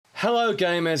Hello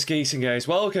gamers, geeks and gays,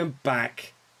 welcome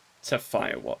back to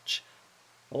Firewatch.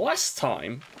 Last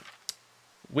time,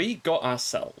 we got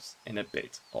ourselves in a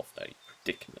bit of a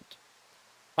predicament.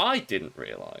 I didn't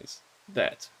realise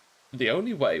that the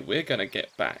only way we're going to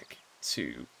get back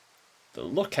to the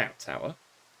lookout tower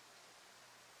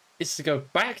is to go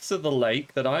back to the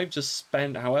lake that I've just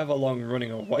spent however long running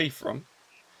away from,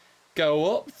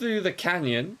 go up through the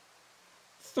canyon,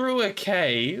 through a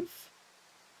cave,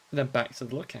 and then back to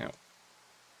the lookout.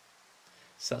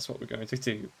 So that's what we're going to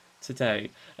do today.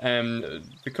 The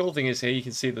cool thing is here you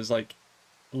can see there's like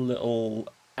little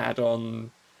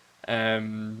add-on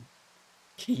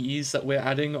keys that we're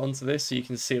adding onto this, so you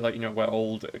can see like, you know, where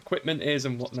old equipment is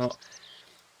and whatnot.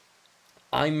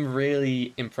 I'm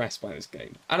really impressed by this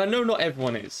game, and I know not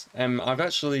everyone is. I've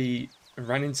actually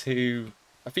ran into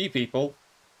a few people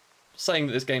saying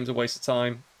that this game's a waste of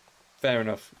time. Fair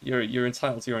enough. You're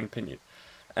entitled to your own opinion.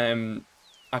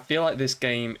 I feel like this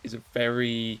game is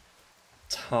very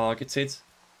targeted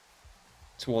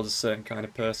towards a certain kind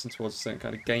of person, towards a certain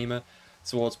kind of gamer,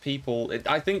 towards people.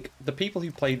 I think the people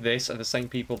who play this are the same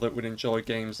people that would enjoy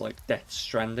games like Death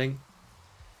Stranding.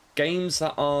 Games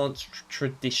that aren't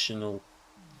traditional.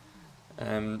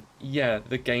 Yeah,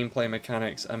 the gameplay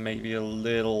mechanics are maybe a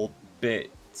little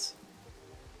bit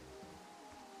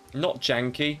not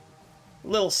janky, a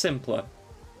little simpler.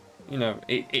 You know,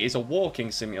 it is a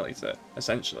walking simulator,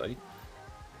 essentially.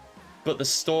 But the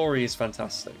story is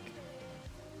fantastic.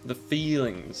 The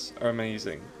feelings are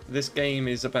amazing. This game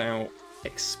is about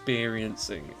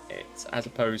experiencing it, as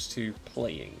opposed to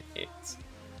playing it.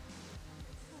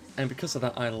 And because of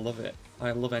that, I love it.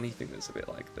 I love anything that's a bit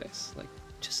like this. Like,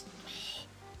 just...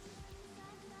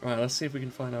 Right, let's see if we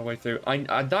can find our way through.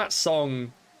 That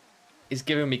song is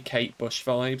giving me Kate Bush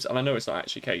vibes, and I know it's not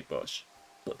actually Kate Bush.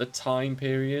 But the time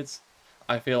periods,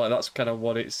 I feel like that's kind of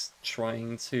what it's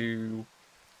trying to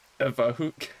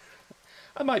evoke.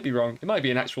 I might be wrong. It might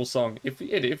be an actual song. If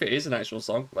it is an actual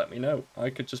song, let me know. I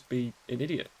could just be an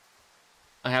idiot.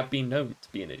 I have been known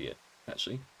to be an idiot,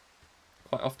 actually.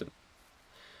 Quite often.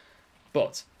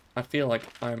 But I feel like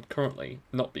I am currently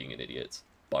not being an idiot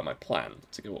by my plan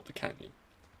to go up the canyon.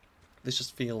 This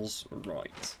just feels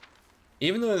right.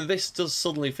 Even though this does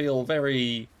suddenly feel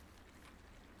very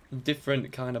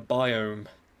different kind of biome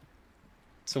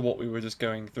to what we were just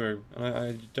going through.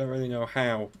 I don't really know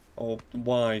how or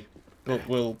why, but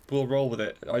we'll roll with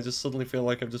it. I just suddenly feel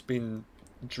like I've just been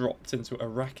dropped into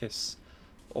Arrakis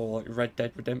or like Red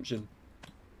Dead Redemption,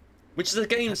 which is a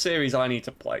game series I need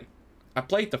to play. I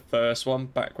played the first one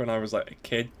back when I was like a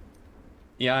kid.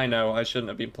 Yeah, I know, I shouldn't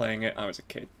have been playing it. I was a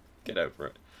kid. Get over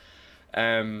it.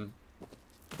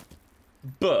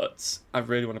 But I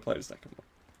really want to play the second one.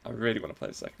 I really want to play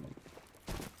the second one.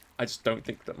 I just don't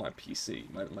think that my PC,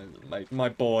 my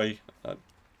boy,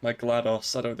 my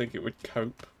GLaDOS, I don't think it would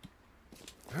cope.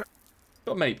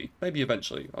 But maybe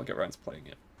eventually I'll get around to playing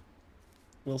it.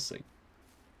 We'll see.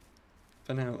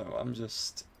 For now though, I'm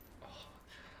just...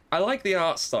 I like the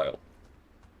art style.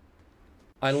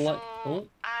 I like... Oh,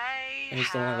 I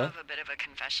have a bit of a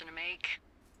confession to make.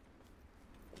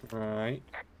 Right.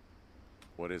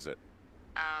 What is it?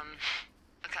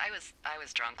 Look, I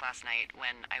was drunk last night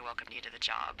when I welcomed you to the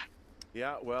job.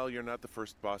 Yeah, well, you're not the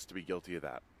first boss to be guilty of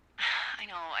that. I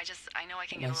know, I know I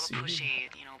can get a little pushy,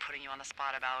 you know, putting you on the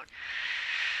spot about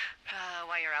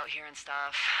why you're out here and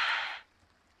stuff.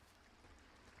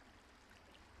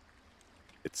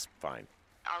 It's fine.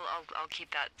 I'll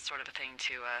keep that sort of a thing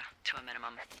to a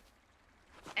minimum.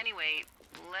 Anyway,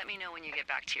 let me know when you get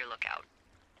back to your lookout.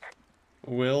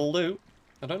 Will do.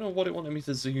 I don't know what it wanted me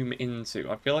to zoom into.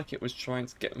 I feel like it was trying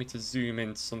to get me to zoom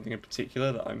into something in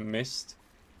particular that I missed.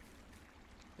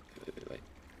 Wait.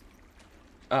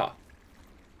 Ah.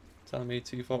 Telling me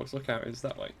Two Forks Lookout is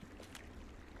that way.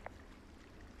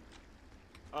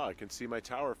 Oh, I can see my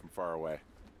tower from far away.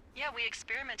 Yeah, we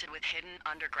experimented with hidden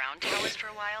underground towers for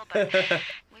a while, but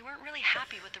we weren't really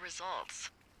happy with the results.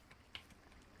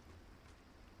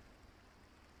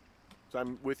 So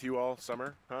I'm with you all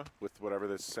summer, huh? With whatever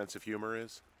this sense of humor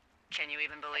is. Can you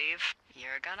even believe?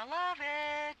 You're gonna love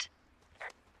it.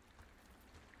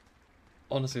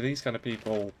 Honestly, these kind of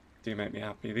people do make me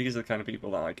happy. These are the kind of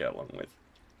people that I get along with.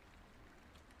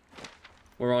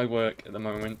 Where I work at the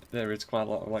moment, there is quite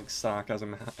a lot of like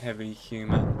sarcasm, heavy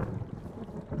humour.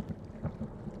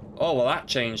 Oh, well that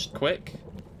changed quick.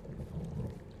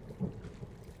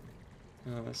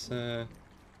 Oh, let's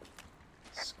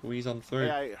squeeze on through.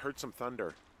 Hey, I heard some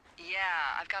thunder.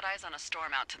 Yeah, I've got eyes on a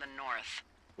storm out to the north.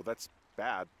 Well, that's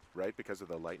bad, right? Because of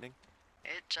the lightning?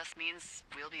 It just means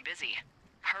we'll be busy.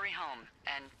 Hurry home,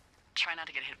 and try not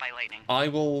to get hit by lightning. I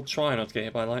will try not to get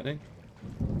hit by lightning.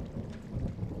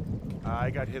 I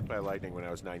got hit by lightning when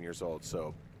I was 9 years old,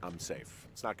 so I'm safe.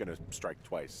 It's not gonna strike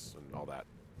twice and all that.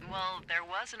 Well, there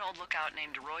was an old lookout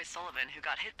named Roy Sullivan who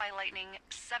got hit by lightning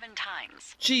 7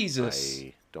 times. Jesus.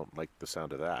 I don't like the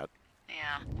sound of that.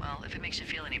 Yeah, well, if it makes you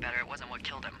feel any better, it wasn't what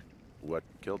killed him. What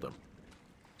killed him?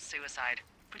 Suicide.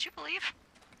 Would you believe?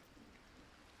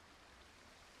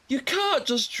 You can't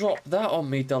just drop that on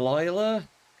me, Delilah.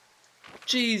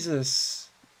 Jesus.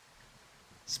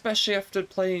 Especially after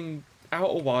playing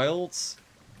Outer Wilds.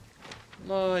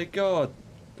 My God.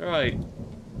 Right.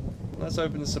 Let's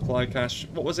open the supply cache.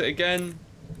 What was it again?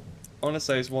 I want to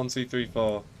say it's 1, 2, 3,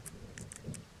 4.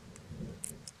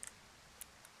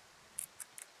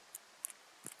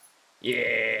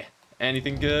 Yeah.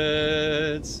 Anything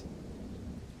good?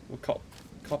 We'll cop?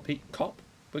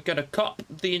 We're gonna cop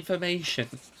the information.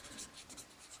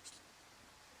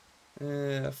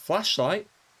 Flashlight.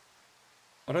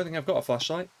 I don't think I've got a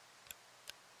flashlight.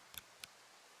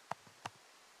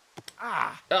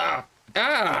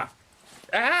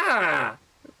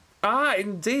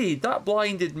 Indeed. That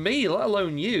blinded me, let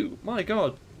alone you. My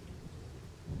God.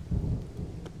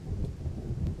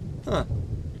 Huh.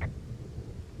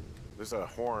 There's a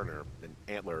horn or an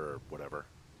antler or whatever.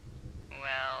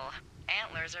 Well,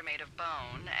 antlers are made of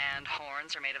bone, and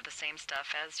horns are made of the same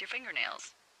stuff as your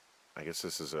fingernails. I guess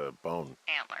this is a bone.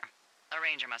 Antler. A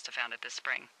ranger must have found it this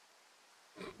spring.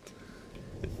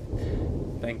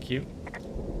 Thank you.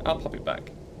 I'll pop it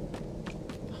back.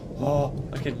 Oh,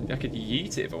 I could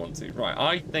yeet it if I want to. Right,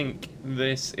 I think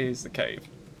this is the cave.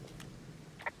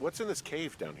 What's in this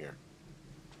cave down here?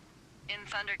 In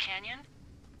Thunder Canyon?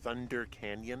 Thunder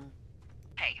Canyon?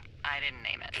 Hey, I didn't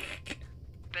name it.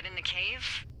 But in the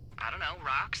cave, I don't know,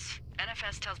 rocks.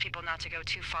 NFS tells people not to go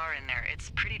too far in there. It's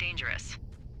pretty dangerous.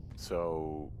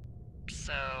 So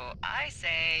I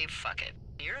say, fuck it.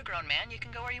 You're a grown man, you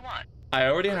can go where you want. I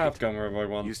already have gone wherever I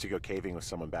want. Used to go caving with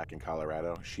someone back in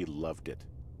Colorado. She loved it.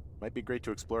 Might be great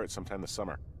to explore it sometime this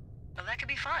summer. Well, that could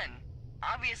be fun.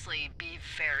 Obviously, be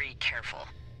very careful.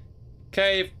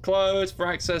 Cave closed for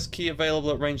access. Key available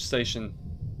at range station.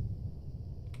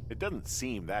 It doesn't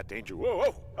seem that dangerous. Whoa,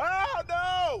 whoa! Oh,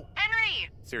 no! Henry!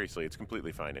 Seriously, it's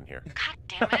completely fine in here. God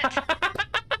damn it.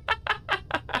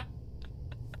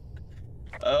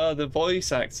 The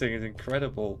voice acting is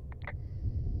incredible.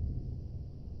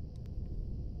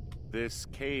 This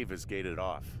cave is gated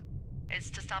off. It's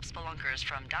to stop spelunkers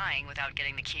from dying without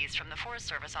getting the keys from the Forest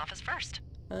Service office first.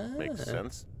 Makes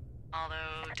sense.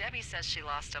 Although Debbie says she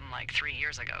lost them like 3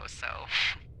 years ago, so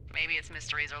maybe its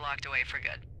mysteries are locked away for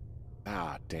good.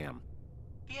 Ah, damn.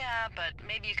 Yeah, but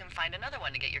maybe you can find another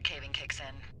one to get your caving kicks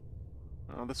in.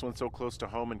 Oh, this one's so close to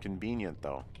home and convenient,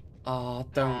 though. Oh,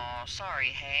 don't. Oh, sorry,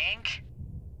 Hank.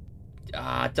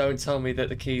 Don't tell me that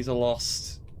the keys are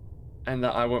lost and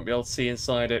that I won't be able to see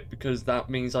inside it, because that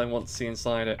means I want to see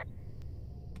inside it.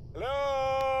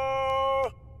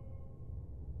 Hello?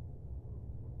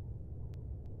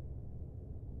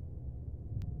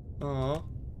 Aww.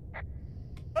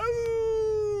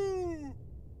 Oh!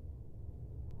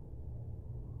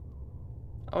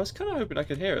 I was kind of hoping I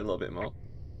could hear it a little bit more.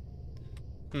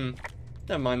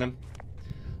 Never mind then.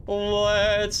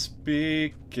 Let's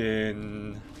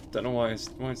begin. Don't know why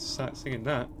I start singing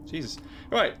that. Jesus.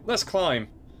 Right, let's climb.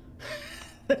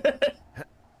 I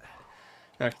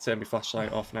can turn my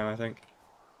flashlight off now, I think.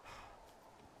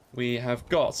 We have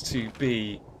got to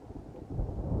be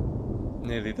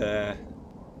nearly there.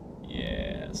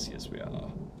 Yes, we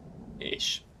are.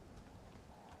 Ish.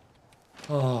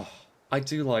 Oh, I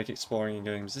do like exploring in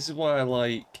games. This is why I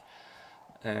like,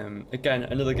 again,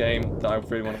 another game that I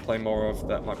really want to play more of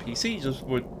that my PC just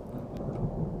would.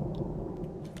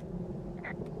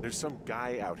 There's some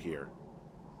guy out here.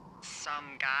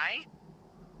 Some guy?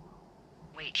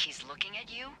 Wait, he's looking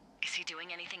at you? Is he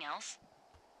doing anything else?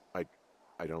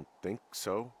 I don't think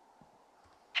so.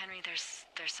 Henry, there's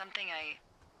something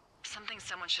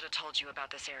someone should have told you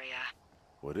about this area.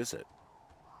 What is it?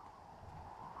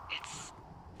 It's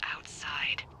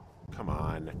outside. Come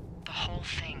on. The whole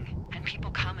thing. And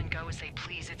people come and go as they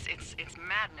please. It's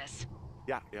madness.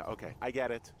 Yeah, okay. I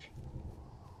get it.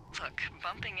 Look,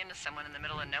 bumping into someone in the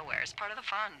middle of nowhere is part of the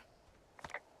fun.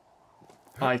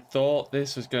 I thought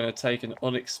this was going to take an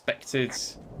unexpected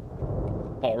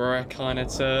horror kind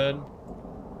of turn.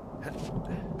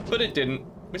 But it didn't,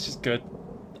 which is good.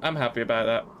 I'm happy about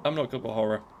that. I'm not good with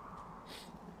horror.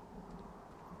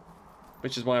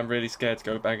 Which is why I'm really scared to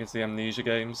go back into the Amnesia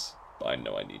games. But I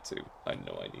know I need to. I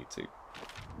know I need to.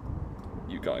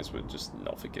 You guys would just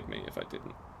not forgive me if I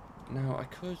didn't. Now, I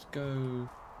could go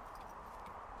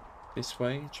this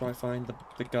way, try find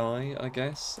the guy, I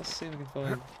guess. Let's see if I can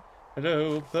find...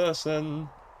 Hello, person.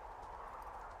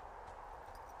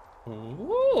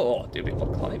 Ooh, do a bit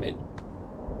of climbing.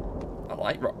 I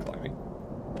like rock climbing.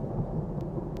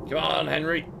 Come on,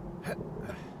 Henry.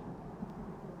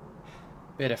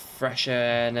 Bit of fresh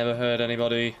air, never hurt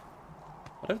anybody.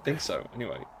 I don't think so,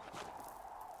 anyway.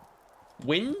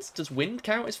 Wind? Does wind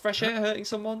count as fresh air hurting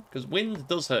someone? Because wind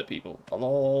does hurt people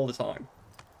all the time.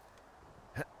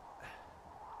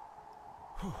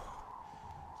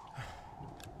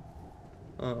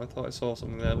 Oh, I thought I saw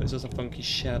something there, but it's just a funky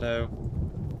shadow.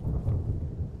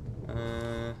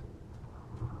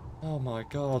 Oh my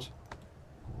god.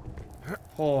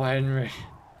 Poor Henry.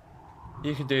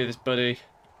 You can do this, buddy.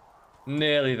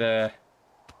 Nearly there.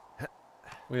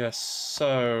 We are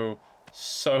so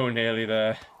nearly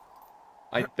there.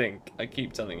 I think. I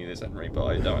keep telling you this, Henry, but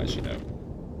I don't actually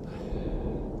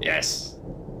know. Yes!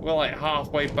 We're like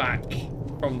halfway back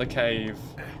from the cave.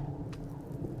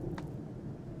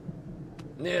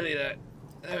 Nearly there.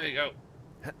 There we go.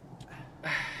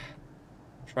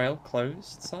 Trail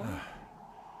closed sign?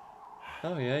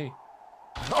 Oh, yay.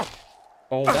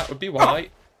 Oh, that would be why.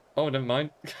 Oh, never mind.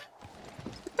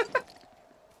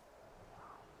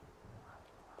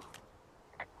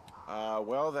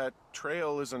 Well, that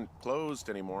trail isn't closed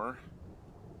anymore.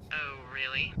 Oh,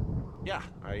 really? Yeah,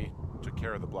 I took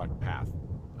care of the blocked path.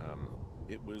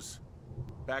 It was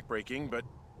backbreaking, but,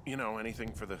 you know,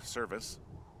 anything for the service.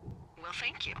 Well,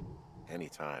 thank you.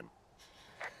 Anytime.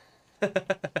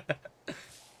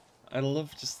 I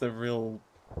love just the real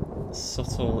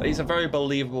subtle... It's a very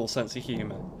believable sense of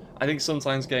humour. I think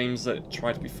sometimes games that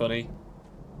try to be funny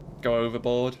go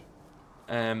overboard.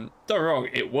 Don't get me wrong,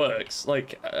 it works.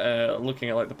 Like, looking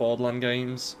at like the Borderlands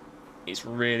games, it's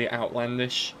really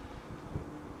outlandish.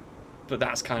 But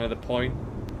that's kind of the point.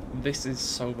 This is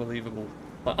so believable.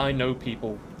 Like, I know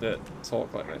people that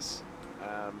talk like this.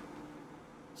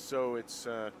 So it's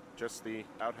just the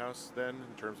outhouse then,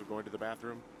 in terms of going to the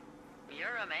bathroom?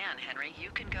 You're a man, Henry. You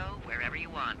can go wherever you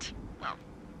want. Well,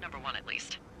 number one at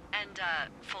least. And,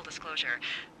 full disclosure,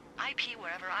 I pee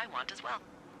wherever I want as well.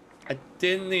 I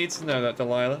didn't need to know that,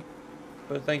 Delilah.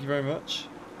 But thank you very much.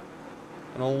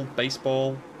 An old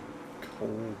baseball.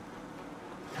 Cool.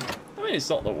 I mean, it's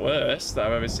not the worst that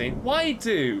I've ever seen. Why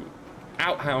do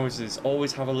outhouses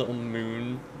always have a little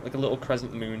moon, like a little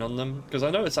crescent moon on them? Because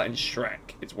I noticed that in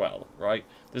Shrek as well, right?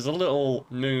 There's a little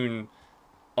moon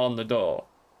on the door.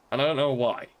 And I don't know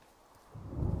why.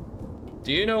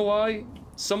 Do you know why?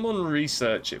 Someone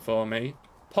research it for me.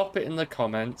 Pop it in the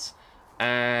comments.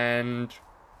 And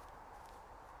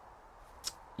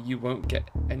you won't get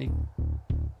any...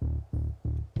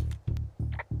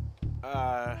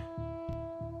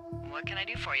 What can I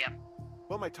do for you?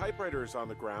 Well, my typewriter is on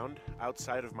the ground,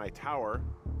 outside of my tower.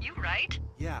 You right?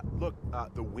 Yeah, look,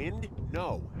 the wind?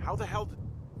 No. How the hell did...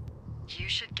 You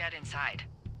should get inside.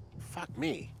 Fuck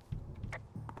me.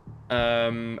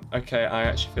 Okay, I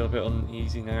actually feel a bit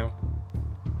uneasy now.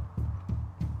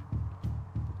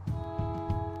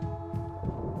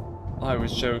 I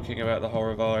was joking about the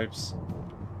horror vibes.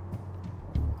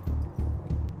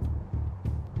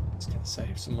 I was gonna say,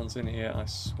 if someone's in here, I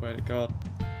swear to God.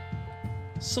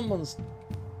 Someone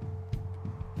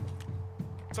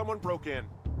broke in.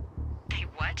 Hey,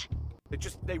 what?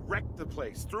 They wrecked the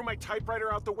place. Threw my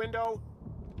typewriter out the window.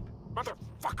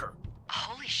 Motherfucker.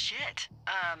 Holy shit.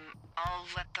 I'll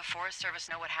let the Forest Service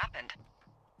know what happened.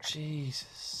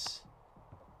 Jesus.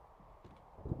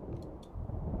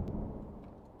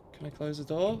 Can I close the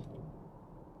door?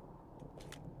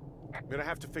 I'm gonna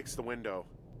have to fix the window.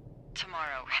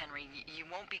 Tomorrow, Henry. You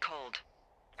won't be cold.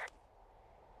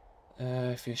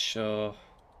 If you're sure.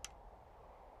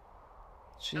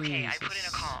 Jesus. Okay, I put in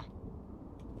a call.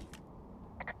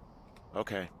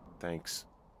 Okay, thanks.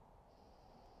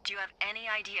 Do you have any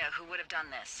idea who would have done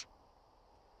this?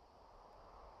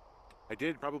 I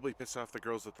did probably piss off the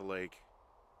girls at the lake.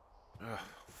 Ugh,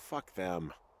 fuck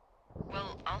them.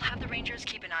 Well, I'll have the Rangers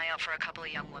keep an eye out for a couple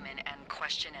of young women and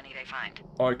question any they find.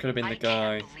 Or it could have been the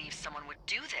guy. I can't believe someone would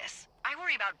do this. I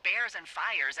worry about bears and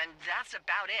fires, and that's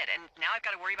about it. And now I've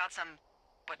got to worry about some,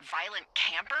 violent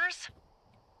campers?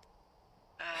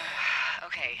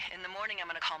 Okay, in the morning I'm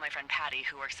gonna call my friend Patty,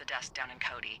 who works the desk down in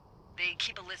Cody. They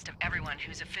keep a list of everyone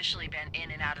who's officially been in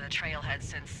and out of the trailhead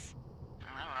since,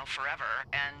 I don't know, forever,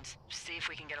 and see if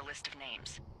we can get a list of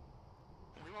names.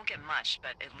 We won't get much,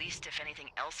 but at least if anything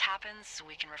else happens,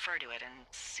 we can refer to it and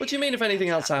see. What do you mean if anything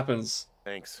else happens?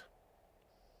 Thanks.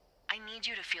 I need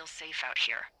you to feel safe out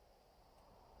here.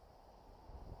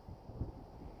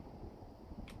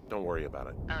 Don't worry about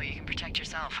it. Oh, you can protect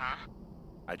yourself, huh?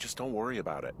 I just don't worry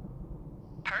about it.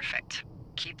 Perfect.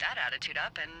 Keep that attitude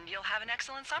up and you'll have an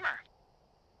excellent summer.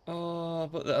 Oh,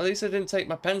 but at least I didn't take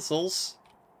my pencils.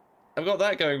 I've got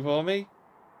that going for me.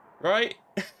 Right?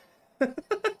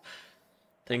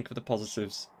 Think of the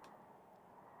positives.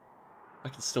 I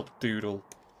can still doodle.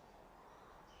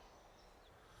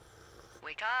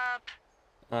 Wake up.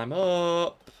 I'm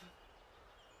up.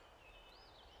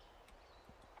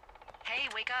 Hey,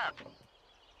 wake up.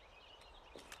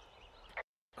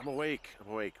 I'm awake.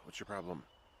 I'm awake. What's your problem?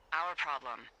 Our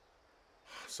problem.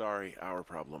 Sorry, our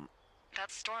problem.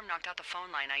 That storm knocked out the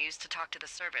phone line I used to talk to the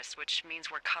service, which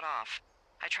means we're cut off.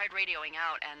 I tried radioing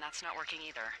out, and that's not working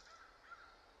either.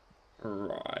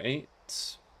 Right.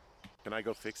 Can I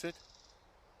go fix it?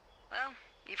 Well,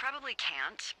 you probably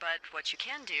can't, but what you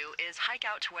can do is hike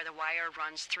out to where the wire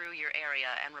runs through your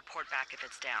area and report back if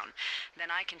it's down. Then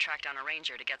I can track down a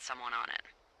ranger to get someone on it.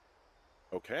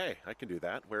 Okay, I can do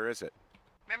that. Where is it?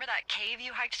 Remember that cave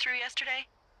you hiked through yesterday?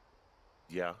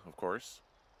 Yeah, of course.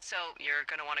 So you're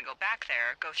gonna want to go back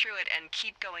there, go through it, and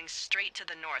keep going straight to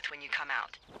the north when you come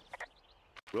out.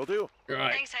 Will do.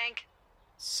 Right. Thanks, Hank.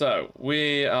 So,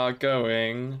 we are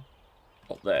going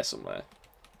up there somewhere.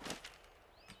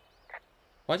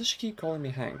 Why does she keep calling me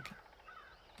Hank?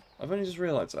 I've only just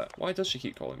realised that. Why does she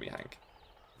keep calling me Hank?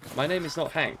 My name is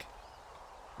not Hank.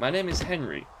 My name is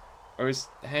Henry. Or is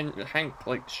Hank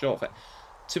like short for...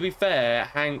 To be fair,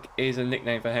 Hank is a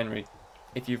nickname for Henry.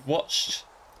 If you've watched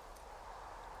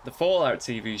the Fallout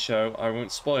TV show, I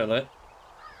won't spoil it,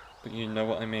 but you know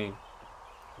what I mean.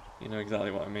 You know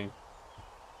exactly what I mean.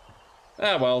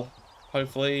 Ah well,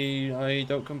 hopefully I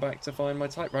don't come back to find my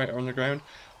typewriter on the ground.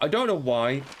 I don't know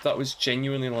why, that was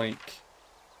genuinely like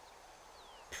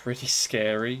pretty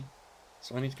scary.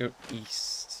 So I need to go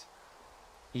east.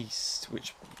 East,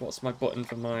 what's my button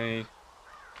for my...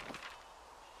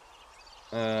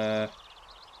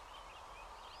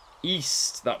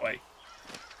 East, that way.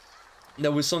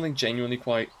 There was something genuinely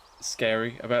quite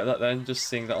scary about that then, just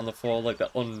seeing that on the floor, like the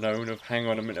unknown of, hang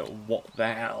on a minute, what the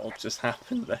hell just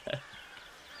happened there?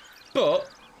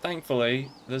 But, thankfully,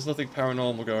 there's nothing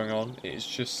paranormal going on, it's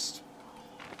just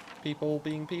people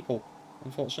being people,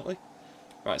 unfortunately.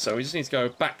 Right, so we just need to go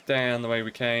back down the way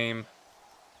we came,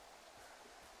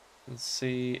 and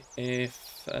see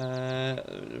if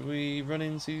we run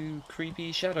into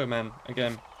creepy Shadow Man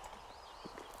again.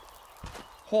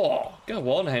 Oh,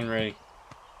 go on, Henry.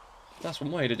 That's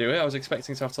one way to do it. I was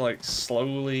expecting to have to, like,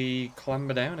 slowly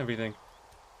clamber down everything.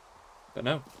 But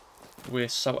no. We're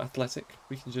so athletic.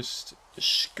 We can just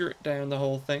skirt down the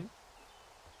whole thing.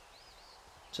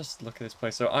 Just look at this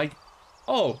place. So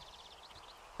Oh!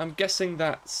 I'm guessing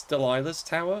that's Delilah's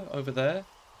tower over there.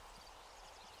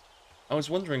 I was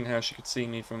wondering how she could see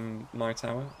me from my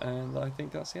tower, and I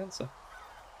think that's the answer.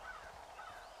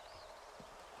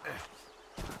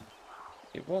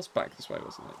 It was back this way,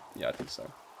 wasn't it? Yeah, I think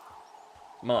so.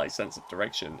 My sense of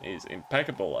direction is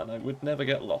impeccable, and I would never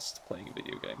get lost playing a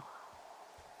video game.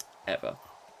 Ever.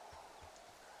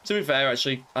 To be fair,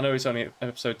 actually, I know it's only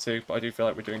episode 2, but I do feel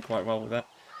like we're doing quite well with that.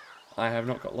 I have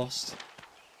not got lost.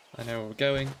 I know where we're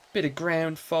going. Bit of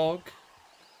ground fog.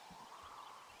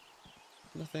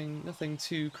 Nothing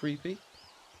too creepy.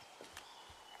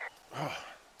 Oh,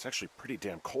 it's actually pretty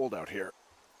damn cold out here.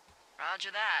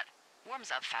 Roger that.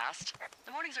 Warms up fast.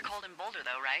 The mornings are cold in Boulder,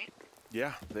 though, right?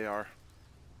 Yeah, they are.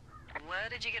 What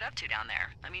did you get up to down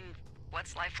there? I mean,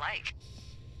 what's life like?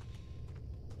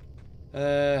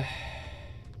 I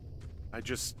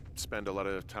just spend a lot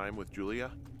of time with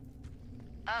Julia.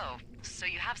 Oh, so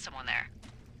you have someone there.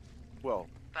 Well,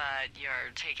 But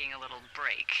you're taking a little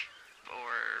break.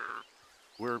 Or...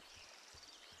 we're...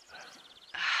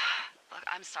 Look,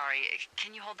 I'm sorry.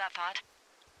 Can you hold that thought?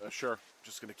 Sure.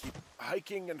 Just gonna keep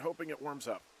hiking and hoping it warms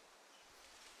up.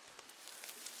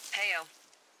 Heyo.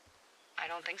 I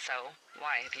don't think so.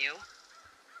 Why, have you?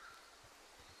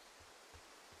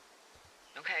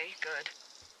 Okay, good.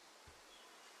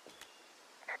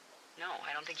 No,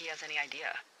 I don't think he has any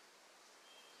idea.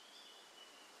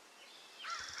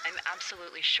 I'm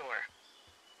absolutely sure.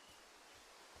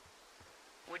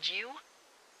 Would you?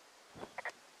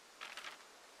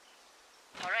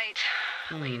 All right.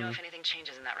 I'll let you know if anything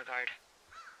changes in that regard.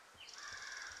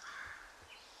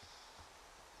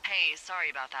 Hey, sorry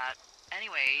about that.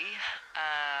 Anyway,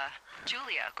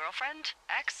 Julia, girlfriend?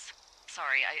 Ex?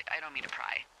 Sorry, I don't mean to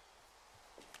pry.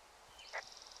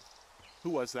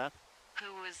 Who was that?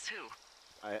 Who is who?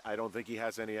 I don't think he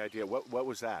has any idea. What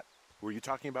was that? Were you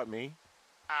talking about me?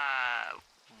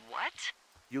 What?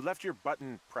 You left your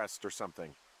button pressed or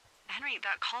something. Henry,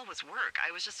 that call was work.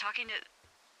 I was just talking to...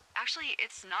 Actually,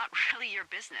 it's not really your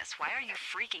business. Why are you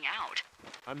freaking out?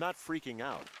 I'm not freaking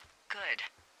out. Good.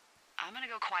 I'm gonna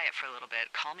go quiet for a little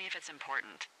bit. Call me if it's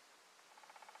important.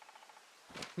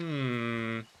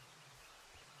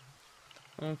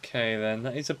 Okay, then.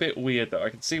 That is a bit weird, though. I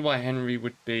can see why Henry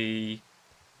would be...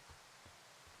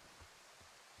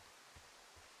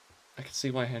 I can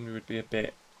see why Henry would be a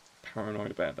bit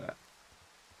paranoid about that.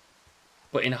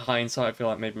 But in hindsight, I feel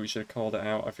like maybe we should have called it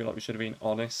out. I feel like we should have been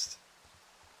honest.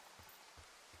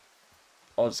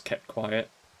 Or just kept quiet.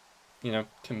 You know,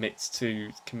 commit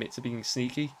to being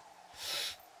sneaky.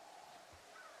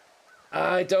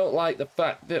 I don't like the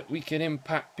fact that we can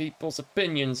impact people's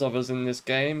opinions of us in this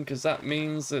game, because that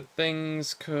means that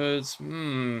things could...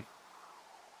 things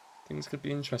could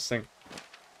be interesting.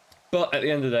 But at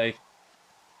the end of the day,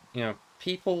 you know,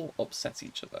 people upset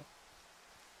each other.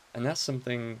 And that's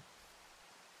something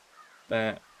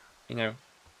that, you know,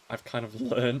 I've kind of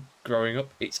learned growing up.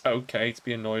 It's okay to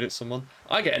be annoyed at someone.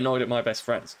 I get annoyed at my best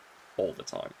friends all the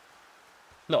time.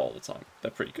 Not all the time.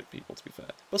 They're pretty good people, to be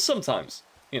fair. But sometimes,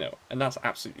 you know, and that's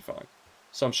absolutely fine.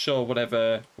 So I'm sure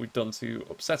whatever we've done to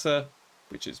upset her,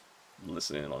 which is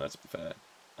listening on her, to be fair,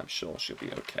 I'm sure she'll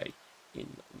be okay in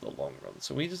the long run.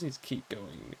 So we just need to keep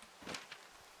going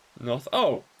north.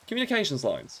 Oh, communications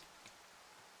lines.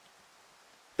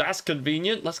 That's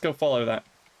convenient. Let's go follow that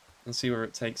and see where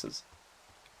it takes us.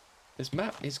 This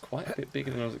map is quite a bit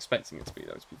bigger than I was expecting it to be,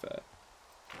 though, to be fair.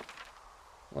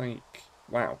 Like,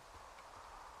 wow.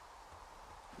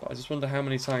 But I just wonder how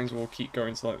many times we'll keep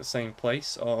going to, like, the same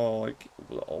place, or, like,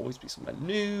 will it always be somewhere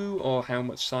new, or how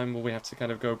much time will we have to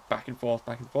kind of go back and forth,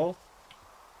 back and forth?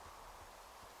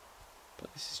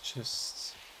 But this is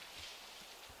just...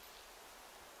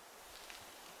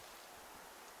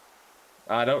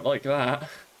 I don't like that.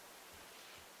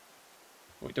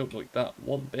 We don't like that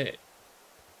one bit.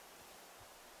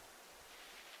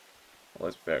 Well,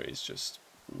 this berry is just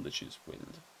Lich's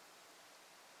wind.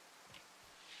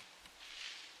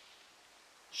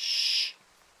 Shh.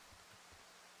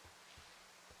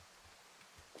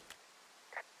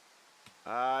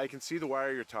 I can see the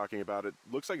wire you're talking about. It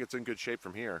looks like it's in good shape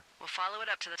from here. We'll follow it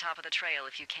up to the top of the trail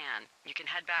if you can. You can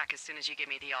head back as soon as you give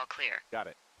me the all clear. Got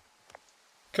it.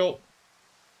 Cool.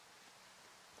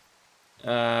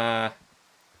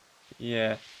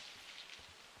 Yeah.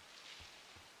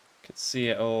 Could see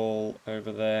it all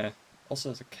over there. Also,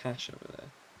 there's a cache over there.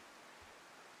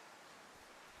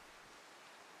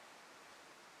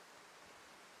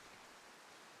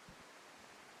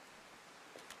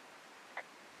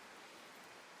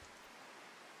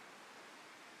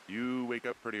 You wake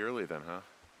up pretty early then, huh?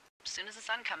 As soon as the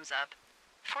sun comes up,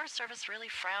 Forest Service really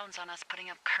frowns on us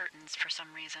putting up curtains for some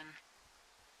reason.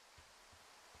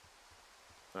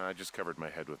 I just covered my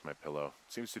head with my pillow.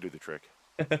 Seems to do the trick.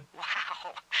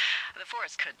 Wow. The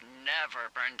forest could never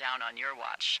burn down on your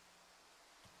watch.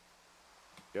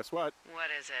 Guess what? What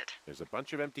is it? There's a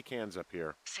bunch of empty cans up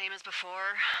here. Same as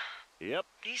before? Yep.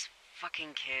 These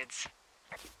fucking kids.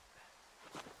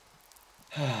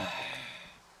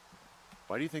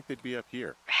 Why do you think they'd be up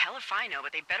here? Hell if I know,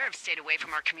 but they better have stayed away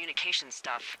from our communication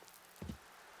stuff.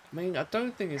 I mean, I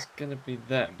don't think it's gonna be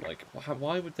them. Like,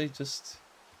 why would they just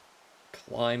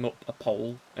climb up a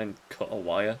pole and cut a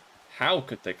wire? How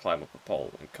could they climb up a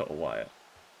pole and cut a wire?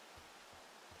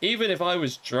 Even if I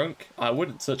was drunk, I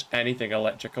wouldn't touch anything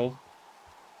electrical.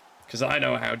 Because I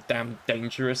know how damn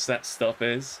dangerous that stuff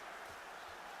is.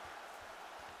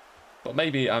 But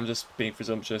maybe I'm just being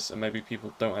presumptuous and maybe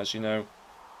people don't actually know.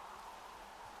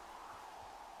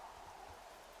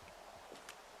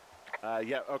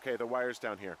 Yeah, okay, the wire's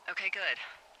down here. Okay, good.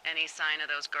 Any sign of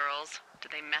those girls?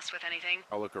 Did they mess with anything?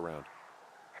 I'll look around.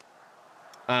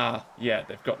 Ah, yeah,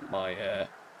 they've got my,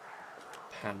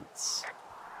 pants.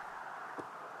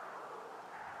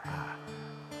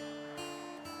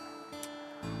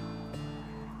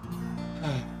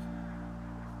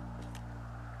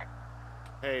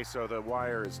 Hey, so the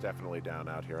wire is definitely down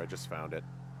out here. I just found it.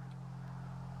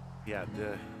 Yeah,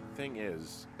 the thing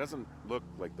is, it doesn't look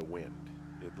like the wind.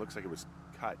 It looks like it was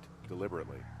cut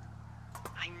deliberately.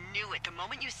 I knew it the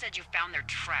moment you said you found their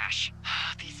trash.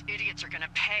 These idiots are gonna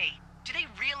pay. Do they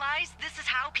realize this is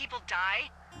how people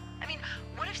die? I mean,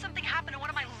 what if something happened to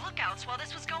one of my lookouts while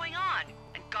this was going on?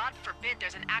 And God forbid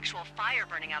there's an actual fire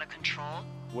burning out of control.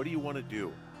 What do you want to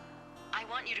do? I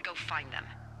want you to go find them.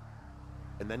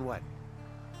 And then what?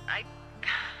 I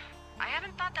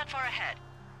haven't thought that far ahead.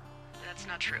 That's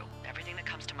not true. Everything that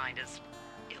comes to mind is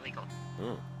illegal.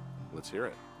 Hmm. Let's hear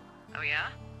it. Oh yeah?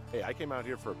 Hey, I came out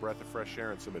here for a breath of fresh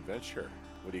air and some adventure.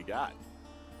 What do you got?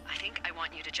 I think I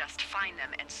want you to just find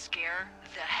them and scare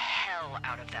the hell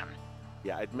out of them.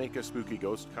 Yeah, I'd make a spooky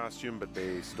ghost costume, but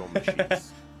they stole my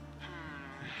sheets.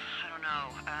 I don't know.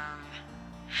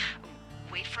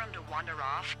 Wait for them to wander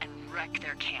off and wreck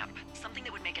their camp. Something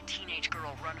that would make a teenage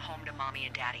girl run home to mommy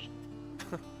and daddy.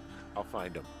 I'll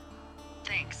find them.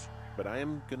 Thanks. but I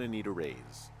am gonna need a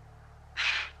raise.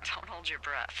 Don't hold your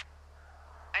breath.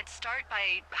 I'd start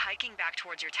by hiking back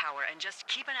towards your tower and just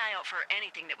keep an eye out for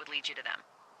anything that would lead you to them.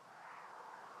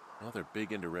 Well, they're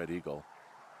big into Red Eagle.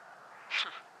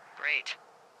 Great.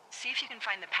 See if you can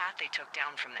find the path they took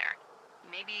down from there.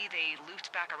 Maybe they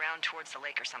looped back around towards the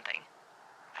lake or something.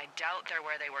 I doubt they're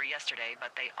where they were yesterday,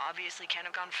 but they obviously can't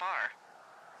have gone far.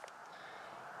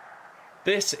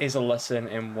 This is a lesson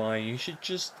in why you should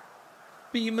just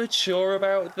be mature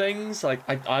about things. Like,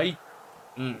 the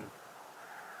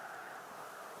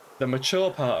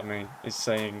mature part of me is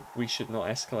saying we should not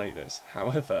escalate this.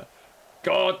 However,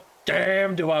 god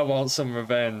damn do I want some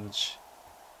revenge.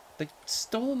 They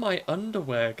stole my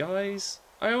underwear, guys.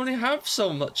 I only have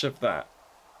so much of that.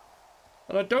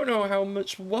 And I don't know how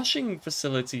much washing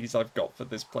facilities I've got for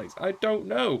this place. I don't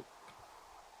know.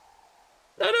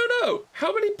 I don't know.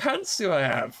 How many pants do I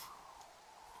have?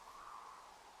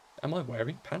 Am I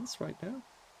wearing pants right now?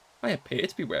 I appear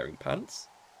to be wearing pants.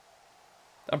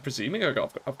 I'm presuming I've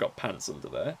got pants under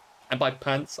there. And by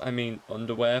pants, I mean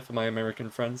underwear for my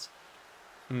American friends.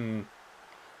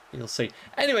 You'll see.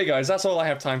 Anyway, guys, that's all I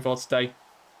have time for today.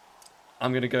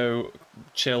 I'm going to go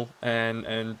chill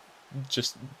and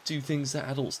just do things that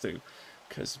adults do.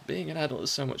 Because being an adult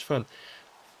is so much fun.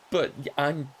 But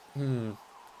I'm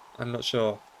not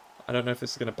sure. I don't know if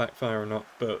this is going to backfire or not.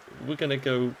 But we're going to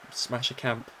go smash a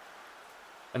camp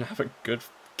and have a good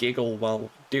giggle while we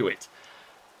do it.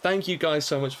 Thank you guys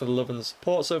so much for the love and the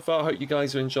support so far. I hope you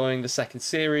guys are enjoying the second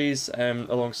series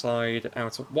alongside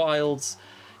Outer Wilds.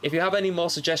 If you have any more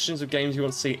suggestions of games you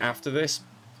want to see after this,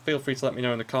 feel free to let me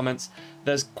know in the comments.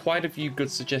 There's quite a few good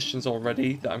suggestions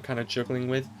already that I'm kind of juggling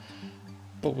with,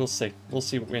 but we'll see. We'll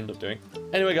see what we end up doing.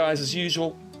 Anyway, guys, as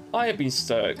usual, I have been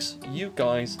Sturks. You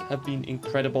guys have been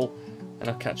incredible, and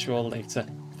I'll catch you all later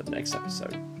for the next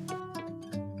episode.